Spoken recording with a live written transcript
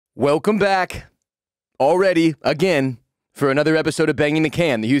Welcome back already, again, for another episode of Banging the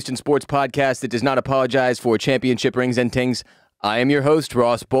Can, the Houston sports podcast that does not apologize for championship rings and tings. I am your host,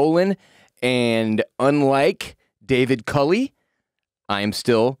 Ross Bolen, and unlike David Culley, I am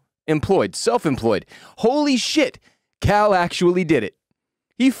still employed, self-employed. Holy shit, Cal actually did it.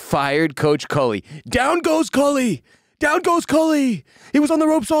 He fired Coach Culley. Down goes Culley! Down goes Culley! He was on the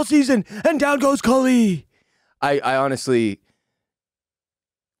ropes all season, and down goes Culley! I honestly,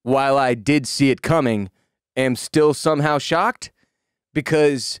 while I did see it coming, am still somehow shocked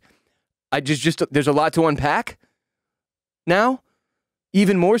because there's a lot to unpack now,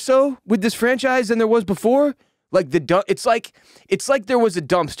 even more so with this franchise than there was before. It's like there was a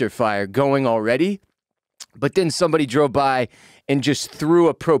dumpster fire going already, but then somebody drove by and just threw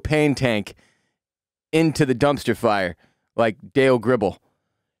a propane tank into the dumpster fire, like Dale Gribble,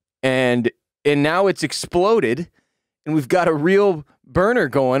 and now it's exploded, and we've got a real burner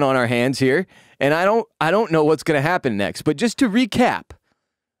going on our hands here, and I don't know what's going to happen next. But just to recap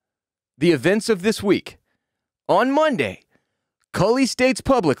the events of this week, on Monday, Culley states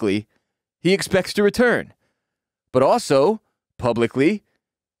publicly he expects to return, but also publicly,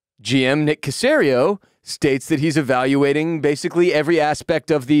 GM Nick Caserio states that he's evaluating basically every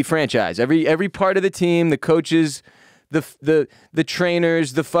aspect of the franchise, every part of the team, the coaches, the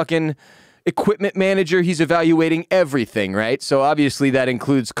trainers, the fucking equipment manager. He's evaluating everything, right? So obviously that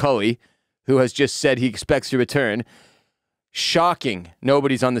includes Culley, who has just said he expects to return. Shocking.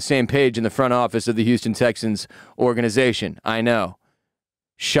 Nobody's on the same page in the front office of the Houston Texans organization. I know.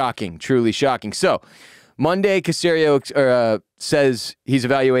 Shocking. Truly shocking. So Monday, Caserio says he's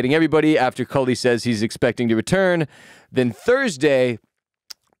evaluating everybody after Culley says he's expecting to return. Then Thursday,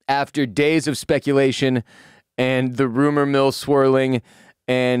 after days of speculation and the rumor mill swirling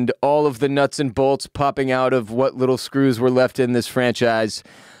and all of the nuts and bolts popping out of what little screws were left in this franchise,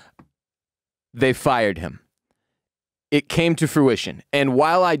 they fired him. It came to fruition. And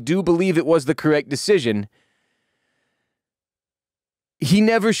while I do believe it was the correct decision, he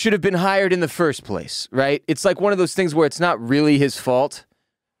never should have been hired in the first place, right? It's like one of those things where it's not really his fault,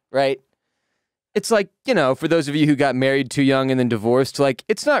 right? It's like, for those of you who got married too young and then divorced, like,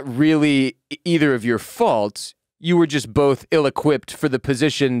 it's not really either of your faults. You were just both ill-equipped for the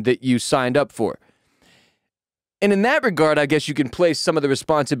position that you signed up for. And in that regard, I guess you can place some of the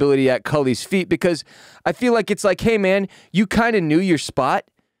responsibility at Culley's feet, because I feel like it's like, hey, man, you kind of knew your spot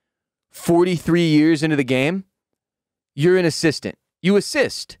 43 years into the game. You're an assistant. You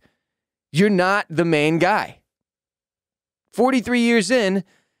assist. You're not the main guy. 43 years in,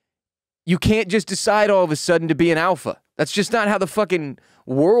 you can't just decide all of a sudden to be an alpha. That's just not how the fucking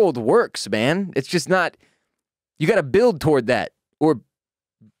world works, man. It's just not. You got to build toward that or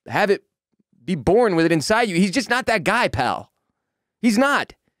have it be born with it inside you. He's just not that guy, pal. He's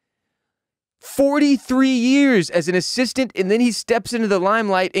not. 43 years as an assistant, and then he steps into the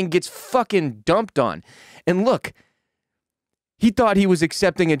limelight and gets fucking dumped on. And look, he thought he was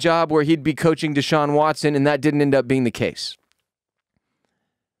accepting a job where he'd be coaching Deshaun Watson, and that didn't end up being the case.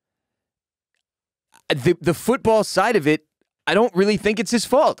 The football side of it, I don't really think it's his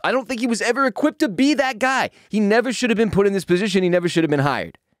fault. I don't think he was ever equipped to be that guy. He never should have been put in this position. He never should have been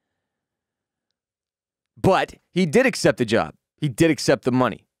hired. But he did accept the job. He did accept the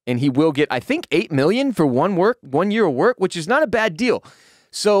money. And he will get, I think, $8 million for 1 year of work, which is not a bad deal.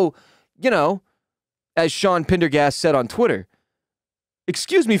 So, as Sean Pendergast said on Twitter,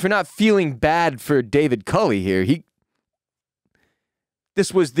 excuse me for not feeling bad for David Culley here.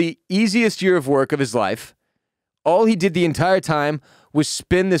 This was the easiest year of work of his life. All he did the entire time was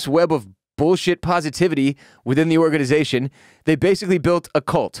spin this web of bullshit positivity within the organization. They basically built a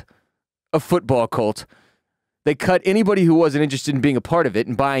cult, a football cult. They cut anybody who wasn't interested in being a part of it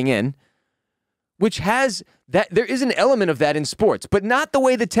and buying in, which has that. There is an element of that in sports, but not the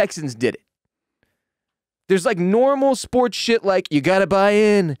way the Texans did it. There's like normal sports shit like you got to buy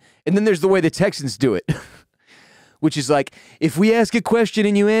in, and then there's the way the Texans do it, which is like, if we ask a question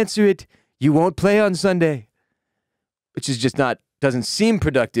and you answer it, you won't play on Sunday, which is just doesn't seem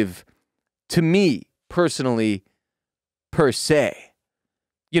productive to me personally, per se.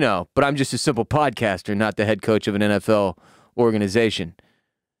 But I'm just a simple podcaster, not the head coach of an NFL organization.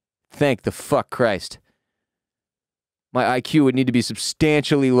 Thank the fuck Christ. My IQ would need to be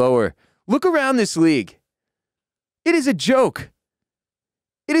substantially lower. Look around this league. It is a joke.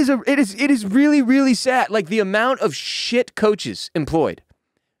 It is really, really sad. Like the amount of shit coaches employed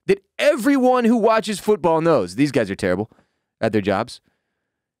that everyone who watches football knows these guys are terrible at their jobs.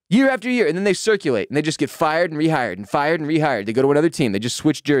 Year after year, and then they circulate, and they just get fired and rehired, and fired and rehired. They go to another team. They just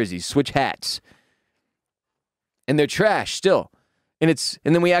switch jerseys, switch hats. And they're trash still. And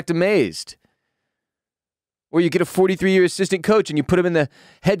then we act amazed. Or you get a 43-year assistant coach and you put him in the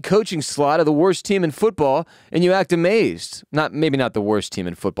head coaching slot of the worst team in football and you act amazed. Maybe not the worst team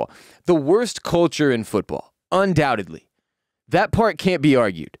in football. The worst culture in football, undoubtedly. That part can't be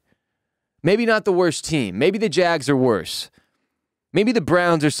argued. Maybe not the worst team. Maybe the Jags are worse. Maybe the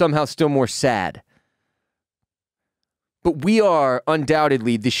Browns are somehow still more sad. But we are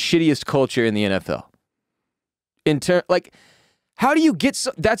undoubtedly the shittiest culture in the NFL. How do you get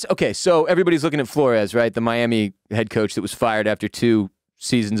that's okay, so everybody's looking at Flores, right? The Miami head coach that was fired after 2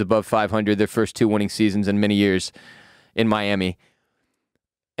 seasons above 500, their first 2 winning seasons in many years in Miami.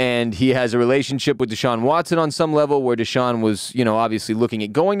 And he has a relationship with Deshaun Watson on some level where Deshaun was, obviously looking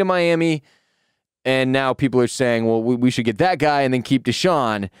at going to Miami. And now people are saying, well, we should get that guy and then keep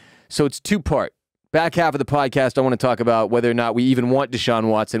Deshaun. So it's 2-part. Back half of the podcast, I want to talk about whether or not we even want Deshaun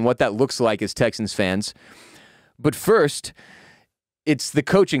Watson, what that looks like as Texans fans. But first, it's the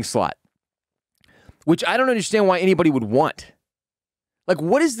coaching slot, which I don't understand why anybody would want.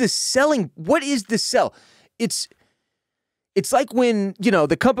 What is the selling? What is the sell? It's like when,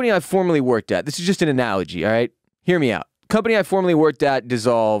 the company I formerly worked at, this is just an analogy, all right? Hear me out. Company I formerly worked at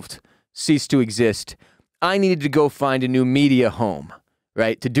dissolved, ceased to exist. I needed to go find a new media home,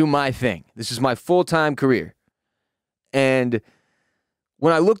 right, to do my thing. This is my full-time career. And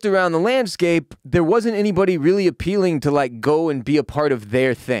when I looked around the landscape, there wasn't anybody really appealing to go and be a part of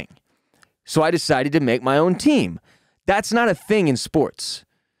their thing. So I decided to make my own team. That's not a thing in sports.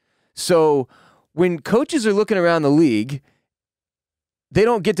 So when coaches are looking around the league, they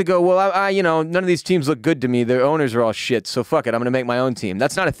don't get to go, well, none of these teams look good to me. Their owners are all shit, so fuck it, I'm going to make my own team.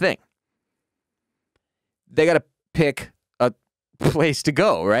 That's not a thing. They got to pick a place to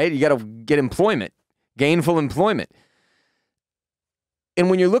go, right? You got to get employment, gainful employment. And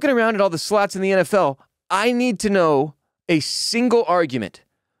when you're looking around at all the slots in the NFL, I need to know a single argument,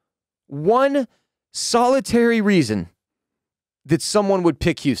 one solitary reason that someone would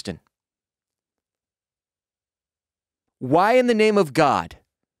pick Houston. Why in the name of God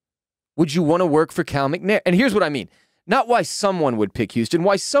would you want to work for Cal McNair? And here's what I mean. Not why someone would pick Houston,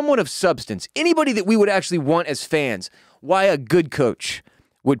 why someone of substance, anybody that we would actually want as fans, why a good coach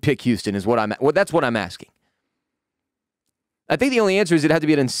would pick Houston is that's what I'm asking. I think the only answer is it had to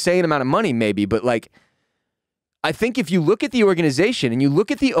be an insane amount of money, maybe. But I think if you look at the organization and you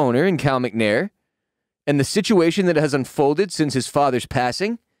look at the owner in Cal McNair and the situation that has unfolded since his father's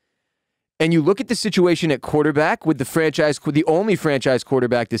passing, and you look at the situation at quarterback with the only franchise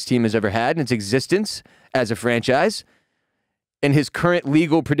quarterback this team has ever had in its existence as a franchise, and his current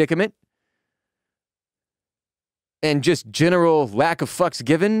legal predicament, and just general lack of fucks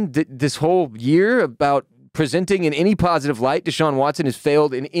given this whole year about presenting in any positive light, Deshaun Watson has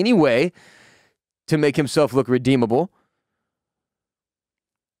failed in any way to make himself look redeemable.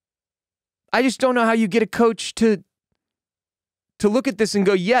 I just don't know how you get a coach to look at this and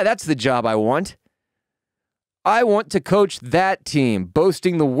go, yeah, that's the job I want. I want to coach that team,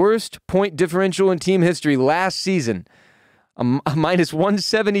 boasting the worst point differential in team history last season, a minus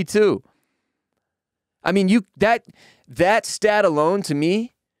 172. I mean, that stat alone to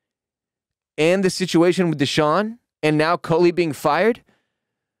me, and the situation with Deshaun, and now Culley being fired,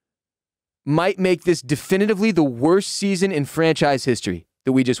 might make this definitively the worst season in franchise history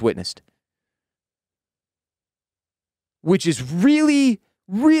that we just witnessed. Which is really,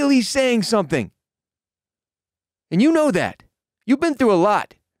 really saying something. And you know that. You've been through a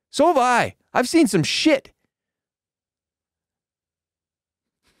lot. So have I. I've seen some shit.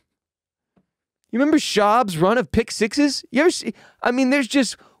 You remember Schaub's run of pick sixes? You ever see? I mean,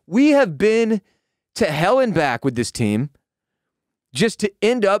 we have been to hell and back with this team just to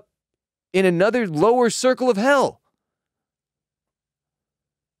end up in another lower circle of hell.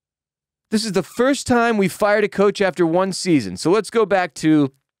 This is the first time we fired a coach after one season. So let's go back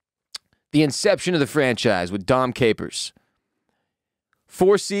to the inception of the franchise with Dom Capers.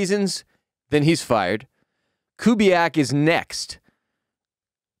 4 seasons, then he's fired. Kubiak is next.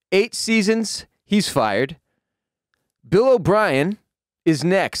 8 seasons, he's fired. Bill O'Brien is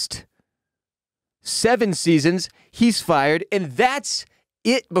next. 7 seasons, he's fired. And that's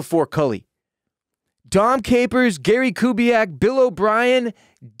it before Culley. Dom Capers, Gary Kubiak, Bill O'Brien,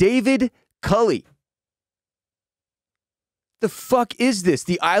 David Culley. The fuck is this?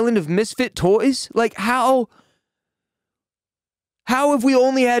 The island of misfit toys? Like, how have we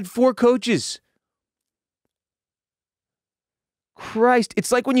only had 4 coaches? Christ,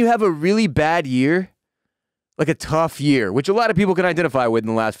 it's like when you have a really bad year, like a tough year, which a lot of people can identify with in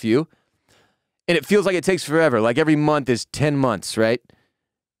the last few, and it feels like it takes forever. Like every month is 10 months, right?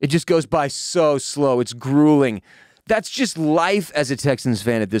 It just goes by so slow. It's grueling. That's just life as a Texans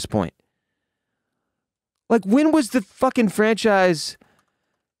fan at this point. Like, when was the fucking franchise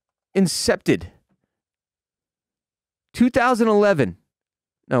incepted? 2011.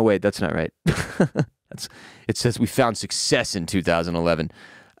 No, wait, that's not right. It says we found success in 2011.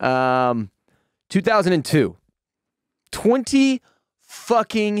 2002. 20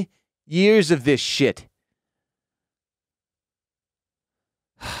 fucking years of this shit.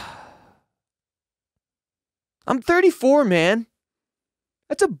 I'm 34, man.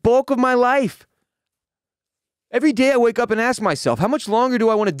 That's a bulk of my life. Every day I wake up and ask myself, how much longer do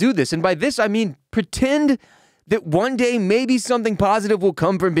I want to do this? And by this, I mean pretend that one day maybe something positive will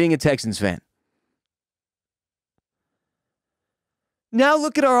come from being a Texans fan. Now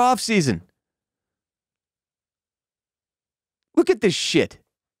look at our offseason. Look at this shit.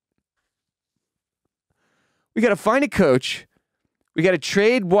 We got to find a coach. We got to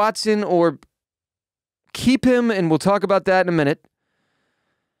trade Watson or keep him, and we'll talk about that in a minute.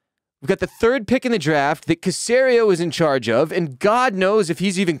 We've got the third pick in the draft that Caserio is in charge of, and God knows if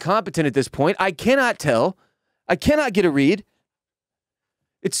he's even competent at this point. I cannot tell. I cannot get a read.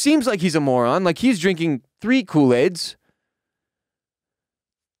 It seems like he's a moron, like he's drinking 3 Kool-Aids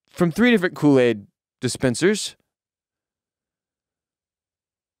from 3 different Kool-Aid dispensers.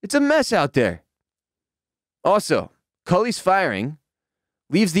 It's a mess out there. Also, Culley's firing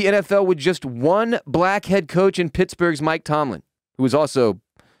leaves the NFL with just one black head coach in Pittsburgh's Mike Tomlin, who was also,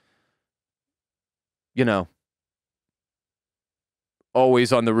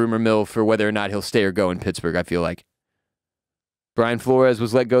 always on the rumor mill for whether or not he'll stay or go in Pittsburgh, I feel like. Brian Flores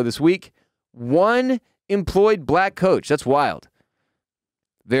was let go this week. One employed black coach. That's wild.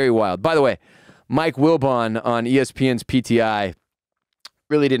 Very wild. By the way, Mike Wilbon on ESPN's PTI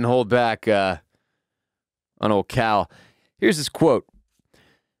really didn't hold back on old Cal. Here's his quote.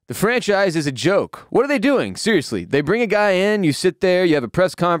 The franchise is a joke. What are they doing? Seriously, they bring a guy in, you sit there, you have a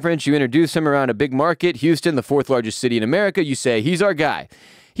press conference, you introduce him around a big market, Houston, the 4th largest city in America, you say, he's our guy.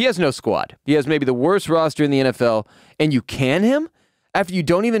 He has no squad. He has maybe the worst roster in the NFL, and you can him after you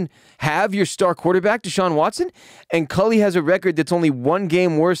don't even have your star quarterback, Deshaun Watson? And Culley has a record that's only 1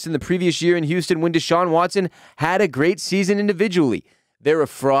 game worse than the previous year in Houston when Deshaun Watson had a great season individually. They're a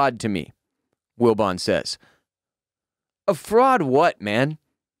fraud to me, Wilbon says. A fraud what, man?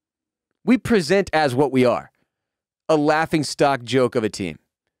 We present as what we are, a laughingstock joke of a team.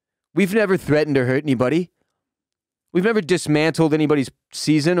 We've never threatened or hurt anybody. We've never dismantled anybody's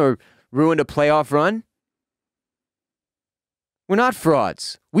season or ruined a playoff run. We're not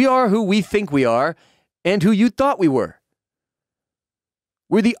frauds. We are who we think we are and who you thought we were.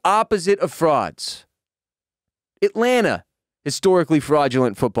 We're the opposite of frauds. Atlanta, historically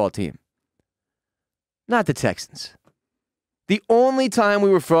fraudulent football team. Not the Texans. The only time we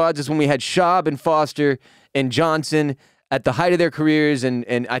were frauds is when we had Schaub and Foster and Johnson at the height of their careers, and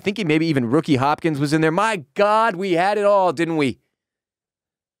I think maybe even rookie Hopkins was in there. My God, we had it all, didn't we?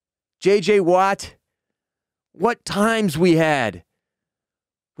 J.J. Watt, what times we had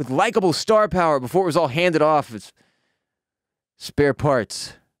with likable star power before it was all handed off as spare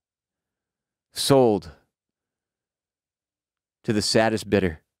parts sold to the saddest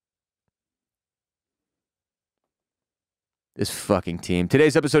bidder. This fucking team.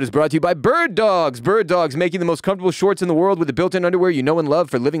 Today's episode is brought to you by Bird Dogs. Bird Dogs, making the most comfortable shorts in the world with the built-in underwear you know and love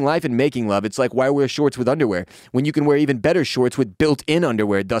for living life and making love. It's like, why wear shorts with underwear when you can wear even better shorts with built-in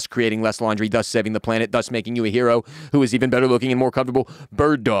underwear, thus creating less laundry, thus saving the planet, thus making you a hero who is even better looking and more comfortable.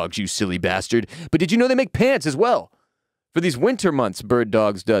 Bird Dogs, you silly bastard. But did you know they make pants as well? For these winter months, Bird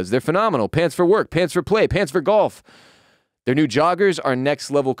Dogs does. They're phenomenal. Pants for work, pants for play, pants for golf. Their new joggers are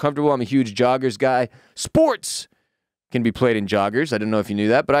next level comfortable. I'm a huge joggers guy. Sports can be played in joggers. I don't know if you knew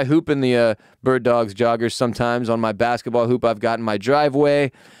that, but I hoop in the Bird Dogs joggers sometimes on my basketball hoop I've got in my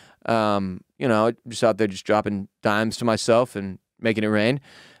driveway. Just out there just dropping dimes to myself and making it rain.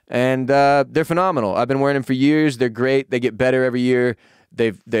 And they're phenomenal. I've been wearing them for years. They're great. They get better every year.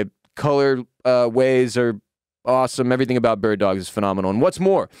 The color ways are awesome. Everything about Bird Dogs is phenomenal. And what's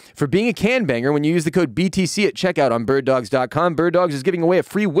more, for being a can banger, when you use the code BTC at checkout on birddogs.com, Bird Dogs is giving away a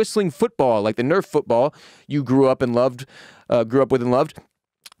free whistling football, like the Nerf football you grew up with and loved.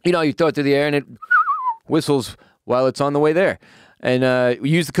 You throw it through the air and it whistles while it's on the way there. And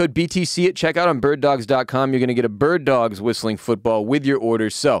use the code BTC at checkout on birddogs.com. You're going to get a Bird Dogs whistling football with your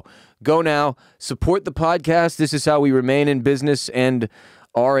order. So go now, support the podcast. This is how we remain in business and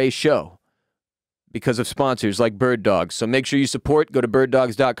are a show, because of sponsors like Bird Dogs. So make sure you support. Go to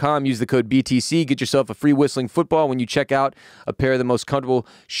birddogs.com. Use the code BTC. Get yourself a free whistling football when you check out a pair of the most comfortable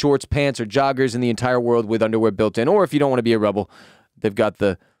shorts, pants, or joggers in the entire world with underwear built in. Or if you don't want to be a rebel, they've got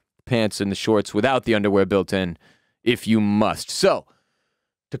the pants and the shorts without the underwear built in if you must. So,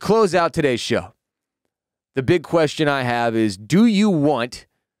 to close out today's show, the big question I have is, do you want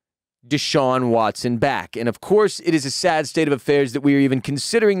Deshaun Watson back? And of course, it is a sad state of affairs that we are even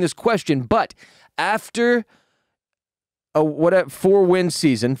considering this question, but after a 4-win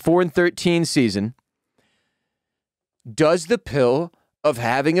season, 4-13 season, does the pill of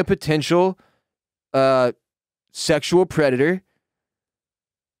having a potential sexual predator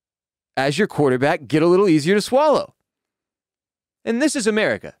as your quarterback get a little easier to swallow? And this is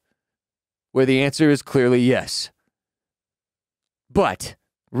America, where the answer is clearly yes. But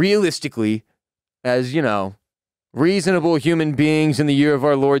realistically, as you know, reasonable human beings in the year of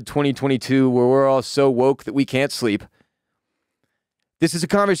our Lord 2022, where we're all so woke that we can't sleep, this is a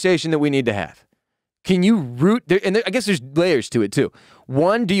conversation that we need to have. Can you root there? And I guess there's layers to it too.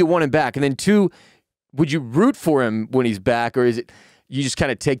 One, do you want him back? And then two, would you root for him when he's back, or is it you just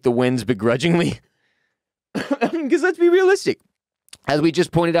kind of take the wins begrudgingly? I mean, because let's be realistic. As we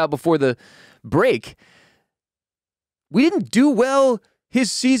just pointed out before the break, we didn't do well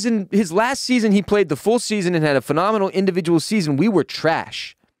his last season. He played the full season and had a phenomenal individual season. We were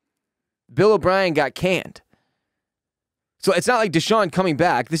trash. Bill O'Brien got canned. So it's not like Deshaun coming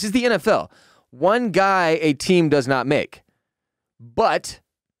back. This is the NFL. One guy a team does not make. But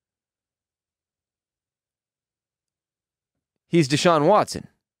he's Deshaun Watson.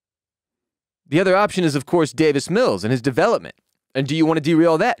 The other option is, of course, Davis Mills and his development. And do you want to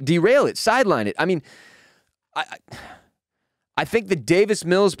derail that? Derail it, sideline it. I mean, I think the Davis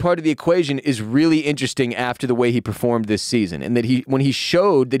Mills part of the equation is really interesting after the way he performed this season, and that when he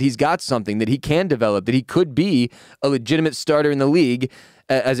showed that he's got something that he can develop, that he could be a legitimate starter in the league,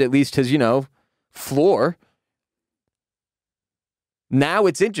 as at least his, floor. Now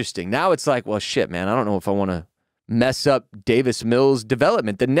it's interesting. Now it's like, well, shit, man, I don't know if I want to mess up Davis Mills'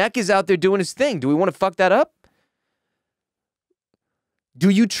 development. The neck is out there doing his thing. Do we want to fuck that up? Do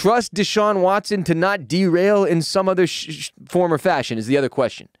you trust Deshaun Watson to not derail in some other form or fashion is the other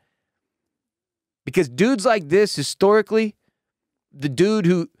question. Because dudes like this, historically, the dude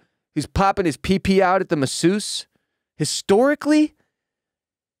who's popping his PP out at the masseuse, historically,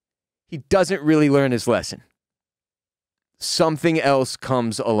 he doesn't really learn his lesson. Something else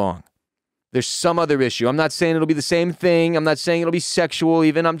comes along. There's some other issue. I'm not saying it'll be the same thing. I'm not saying it'll be sexual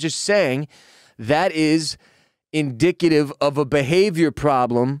even. I'm just saying that is indicative of a behavior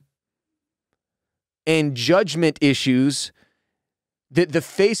problem and judgment issues that the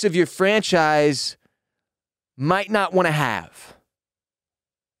face of your franchise might not want to have.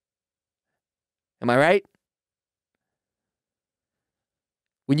 Am I right?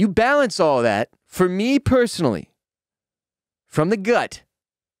 When you balance all that, for me personally, from the gut,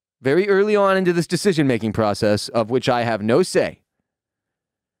 very early on into this decision-making process, of which I have no say,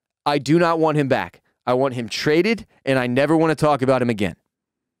 I do not want him back. I want him traded, and I never want to talk about him again.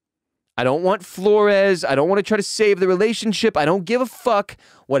 I don't want Flores. I don't want to try to save the relationship. I don't give a fuck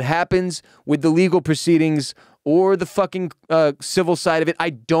what happens with the legal proceedings or the fucking civil side of it.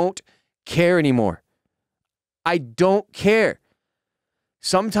 I don't care anymore. I don't care.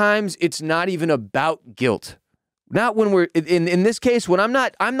 Sometimes it's not even about guilt. Not when we're, in this case, when I'm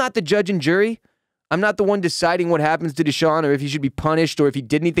not the judge and jury. I'm not the one deciding what happens to Deshaun or if he should be punished or if he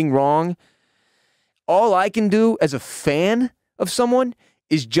did anything wrong. All I can do as a fan of someone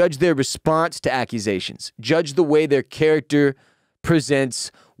is judge their response to accusations, judge the way their character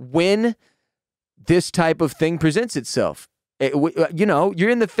presents when this type of thing presents itself. You're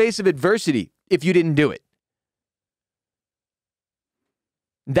in the face of adversity if you didn't do it.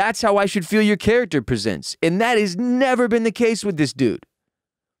 That's how I should feel your character presents. And that has never been the case with this dude.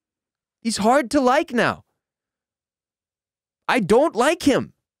 He's hard to like now. I don't like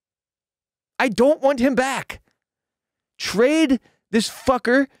him. I don't want him back. Trade this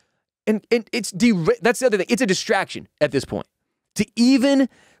fucker, and that's the other thing. It's a distraction at this point. To even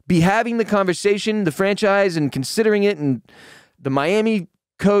be having the conversation, the franchise, and considering it, and the Miami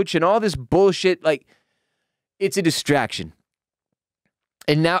coach, and all this bullshit, like, it's a distraction.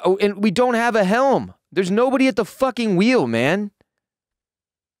 And we don't have a helm. There's nobody at the fucking wheel, man.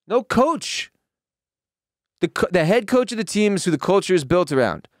 No coach. The head coach of the team is who the culture is built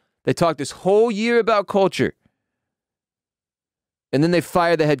around. They talked this whole year about culture. And then they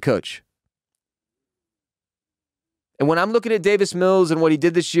fire the head coach. And when I'm looking at Davis Mills and what he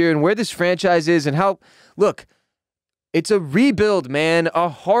did this year and where this franchise is and how, look, it's a rebuild, man. A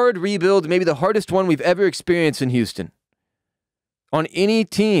hard rebuild, maybe the hardest one we've ever experienced in Houston. On any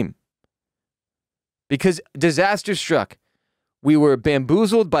team. Because disaster struck. We were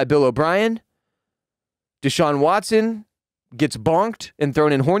bamboozled by Bill O'Brien. Deshaun Watson gets bonked and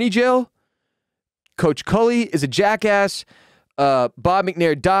thrown in horny jail. Coach Culley is a jackass. Bob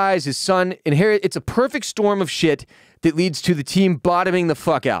McNair dies. His son inherits. It's a perfect storm of shit that leads to the team bottoming the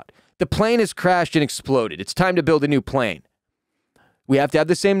fuck out. The plane has crashed and exploded. It's time to build a new plane. We have to have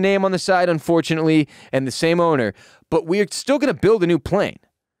the same name on the side, unfortunately, and the same owner, but we're still going to build a new plane.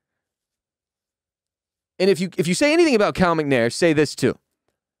 And if you say anything about Cal McNair, say this too.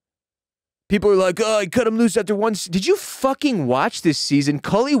 People are like, oh, I cut him loose after one. Did you fucking watch this season?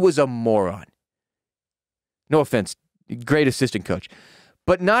 Culley was a moron. No offense. Great assistant coach.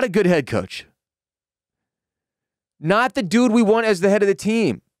 But not a good head coach. Not the dude we want as the head of the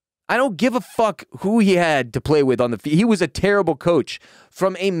team. I don't give a fuck who he had to play with on the field. He was a terrible coach.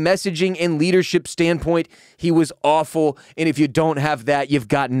 From a messaging and leadership standpoint, he was awful. And if you don't have that, you've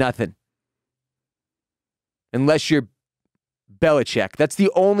got nothing. Unless you're Belichick. That's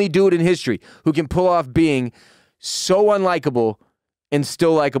the only dude in history who can pull off being so unlikable and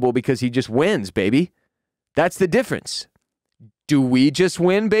still likable because he just wins, baby. That's the difference. Do we just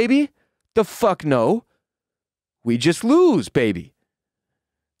win, baby? The fuck no. We just lose, baby.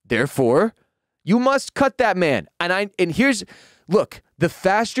 Therefore, you must cut that man. And here's, look, the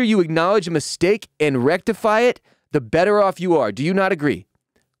faster you acknowledge a mistake and rectify it, the better off you are. Do you not agree?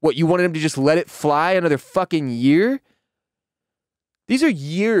 What, you wanted him to just let it fly another fucking year? These are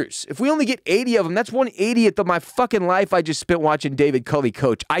years. If we only get 80 of them, that's 1/80th of my fucking life I just spent watching David Culley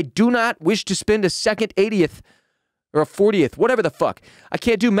coach. I do not wish to spend a second 80th or a 40th, whatever the fuck. I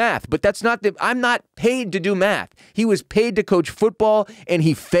can't do math, but that's not I'm not paid to do math. He was paid to coach football, and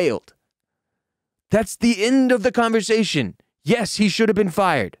he failed. That's the end of the conversation. Yes, he should have been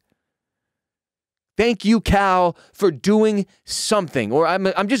fired. Thank you, Cal, for doing something. Or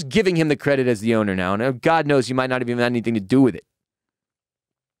I'm just giving him the credit as the owner now, and God knows he might not have even had anything to do with it.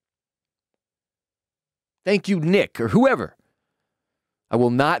 Thank you, Nick, or whoever. I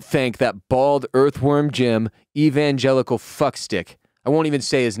will not thank that bald earthworm Jim evangelical fuckstick. I won't even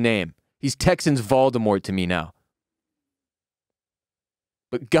say his name. He's Texans Voldemort to me now.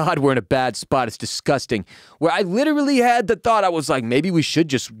 But God, we're in a bad spot. It's disgusting. Where I literally had the thought, I was like, maybe we should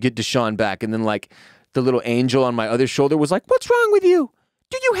just get Deshaun back. And then like the little angel on my other shoulder was like, what's wrong with you?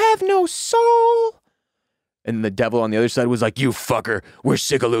 Do you have no soul? And the devil on the other side was like, you fucker, we're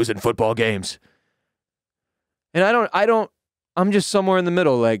sick of losing football games. And I'm just somewhere in the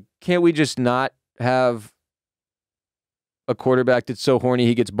middle. Like, can't we just not have a quarterback that's so horny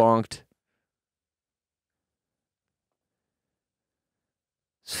he gets bonked?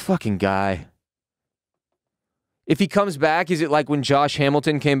 This fucking guy. If he comes back, is it like when Josh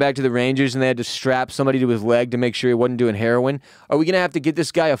Hamilton came back to the Rangers and they had to strap somebody to his leg to make sure he wasn't doing heroin? Are we going to have to get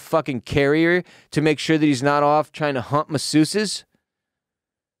this guy a fucking carrier to make sure that he's not off trying to hunt masseuses?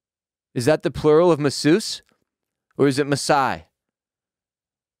 Is that the plural of masseuse? Or is it Masai?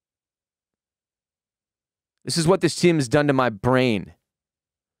 This is what this team has done to my brain.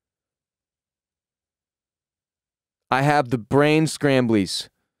 I have the brain scramblies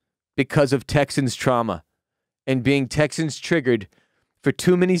because of Texans trauma and being Texans triggered for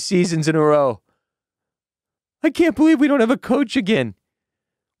too many seasons in a row. I can't believe we don't have a coach again.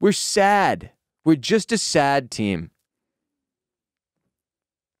 We're sad. We're just a sad team.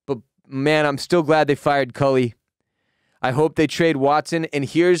 But man, I'm still glad they fired Culley. I hope they trade Watson. And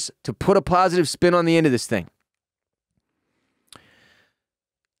here's to put a positive spin on the end of this thing.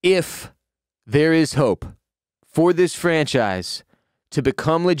 If there is hope for this franchise to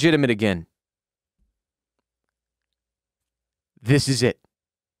become legitimate again, this is it.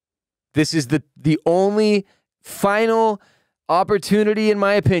 This is the only final opportunity, in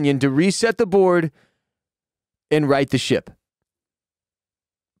my opinion, to reset the board and right the ship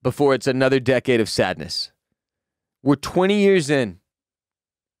before it's another decade of sadness. We're 20 years in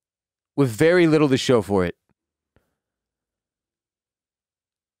with very little to show for it.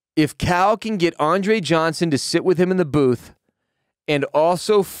 If Cal can get Andre Johnson to sit with him in the booth and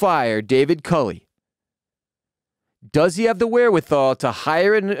also fire David Culley, does he have the wherewithal to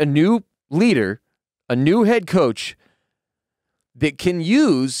hire a new leader, a new head coach that can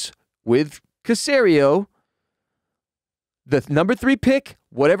use, with Caserio, the number 3 pick,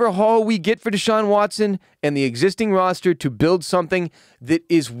 whatever haul we get for Deshaun Watson, and the existing roster to build something that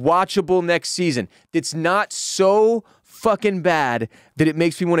is watchable next season, that's not so fucking bad that it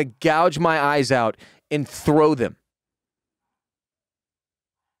makes me want to gouge my eyes out and throw them?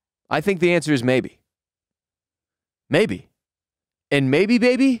 I think the answer is maybe. Maybe. And maybe,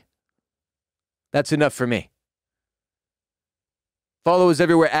 baby, that's enough for me. Follow us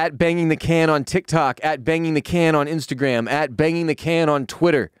everywhere at Banging the Can on TikTok, at Banging the Can on Instagram, at Banging the Can on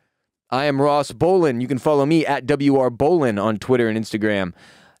Twitter. I am Ross Bolen. You can follow me at WR Bolen on Twitter and Instagram.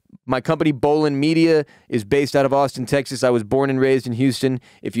 My company, Bolen Media, is based out of Austin, Texas. I was born and raised in Houston.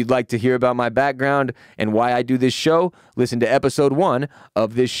 If you'd like to hear about my background and why I do this show, listen to episode 1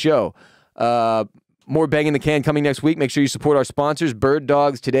 of this show. More Banging the Can coming next week. Make sure you support our sponsors, Bird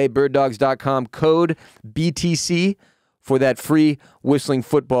Dogs today, birddogs.com, code BTC for that free whistling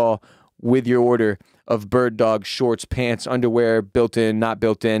football with your order of Bird Dog shorts, pants, underwear, built in, not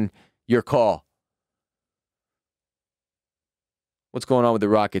built in, your call. What's going on with the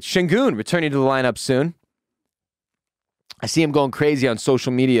Rockets? Şengün returning to the lineup soon. I see him going crazy on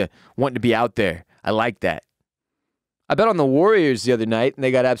social media, wanting to be out there. I like that. I bet on the Warriors the other night, and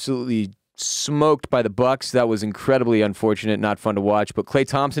they got absolutely smoked by the Bucks. That was incredibly unfortunate, not fun to watch. But Klay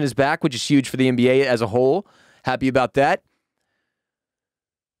Thompson is back, which is huge for the NBA as a whole. Happy about that.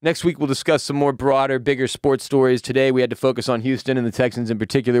 Next week, we'll discuss some more broader, bigger sports stories. Today, we had to focus on Houston and the Texans in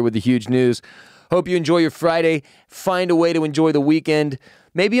particular with the huge news. Hope you enjoy your Friday. Find a way to enjoy the weekend.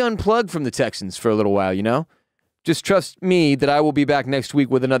 Maybe unplug from the Texans for a little while, you know? Just trust me that I will be back next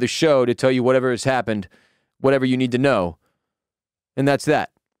week with another show to tell you whatever has happened, whatever you need to know. And that's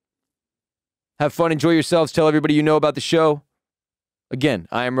that. Have fun, enjoy yourselves, tell everybody you know about the show. Again,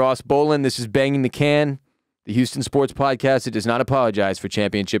 I am Ross Bolen. This is Banging the Can, the Houston Sports Podcast that does not apologize for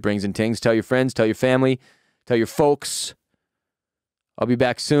championship rings and tings. Tell your friends, tell your family, tell your folks. I'll be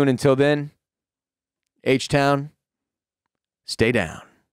back soon. Until then, H-Town, stay down.